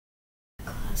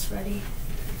class ready.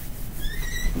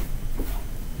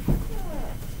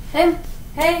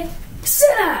 Hey, sit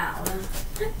down!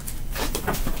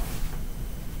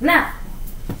 Now,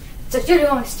 since you're the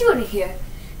only student here,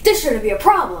 this shouldn't be a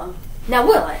problem. Now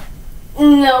will it?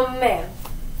 No, ma'am.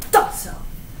 Thought so.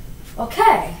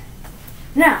 Okay.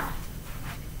 Now,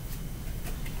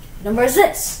 what number is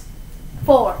this?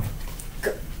 4.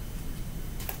 Good.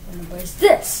 What number is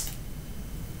this?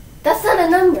 That's not a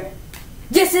number.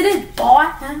 Yes, it is, boy.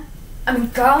 Huh? I mean,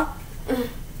 girl.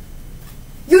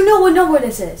 You know what number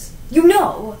this is. You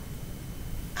know.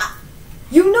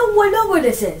 You know what number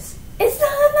this is. It's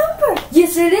not a number.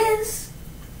 Yes, it is.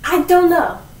 I don't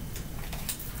know.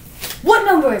 What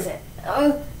number is it?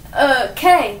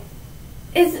 K.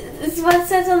 It's what it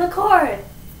says on the card.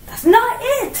 That's not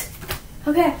it.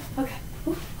 Okay.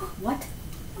 What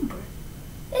number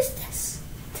is this?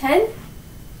 10?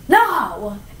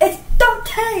 No, it's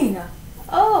 13.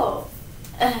 Oh.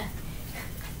 Get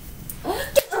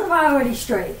your priorities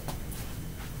straight.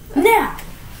 Now,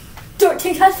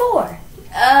 13 times 4.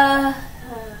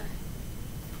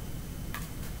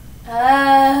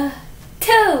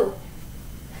 2.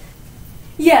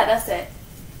 Yeah, that's it.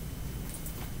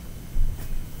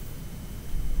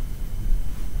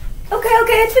 Okay,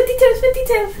 it's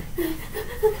 52,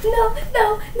 No.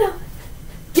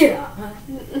 Get up.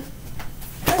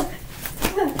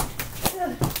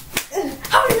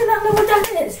 How do you not know what that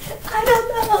is? I don't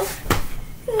know.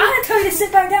 I didn't tell you to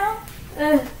sit back down.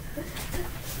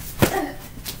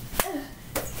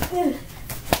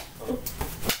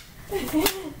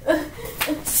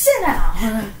 Sit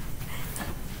down.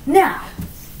 Now.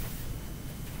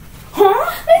 Huh? I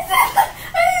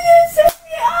didn't sit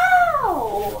me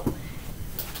out.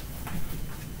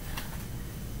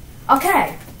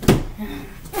 Okay.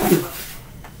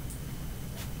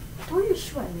 Throw your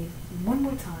shoe at me one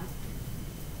more time.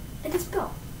 And just go.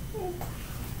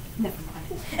 Never mind.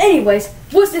 Anyways,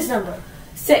 what's this number?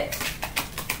 6.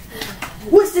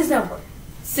 What's this number?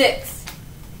 6.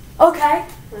 Okay.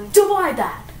 Divide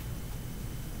that.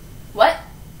 What?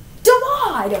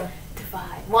 Divide.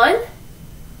 Divide. 1?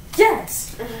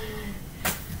 Yes.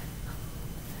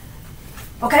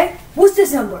 Okay. What's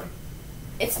this number?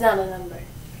 It's not a number.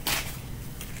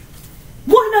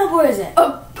 What number is it?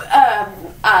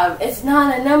 It's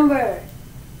not a number.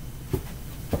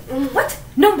 What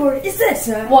number is this?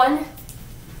 1.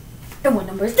 And what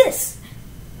number is this?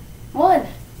 1.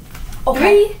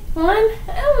 Okay. 3? 1? I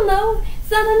don't know.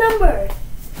 It's not a number.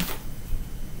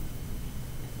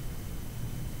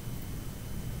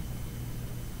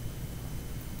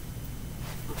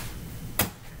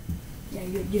 Yeah,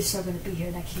 you're still gonna be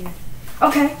here next year.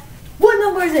 Okay. What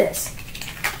number is this?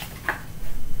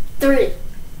 3.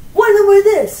 What number is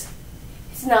this?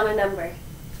 It's not a number.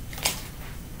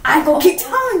 I'm gonna keep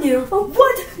telling you.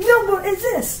 What number is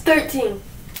this? 13.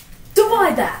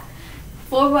 Divide that.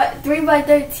 3 by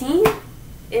 13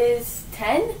 is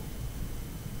 10?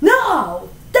 No!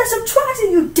 That's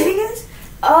subtraction, you dingus!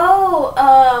 Oh,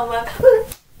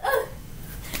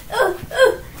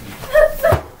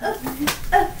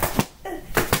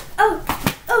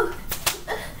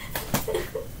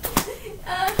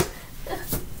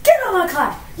 Get on my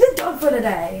class! You're done for the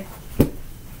day!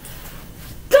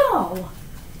 Go!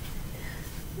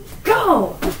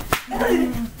 Go!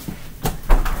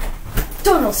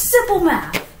 Doing no simple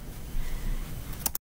math!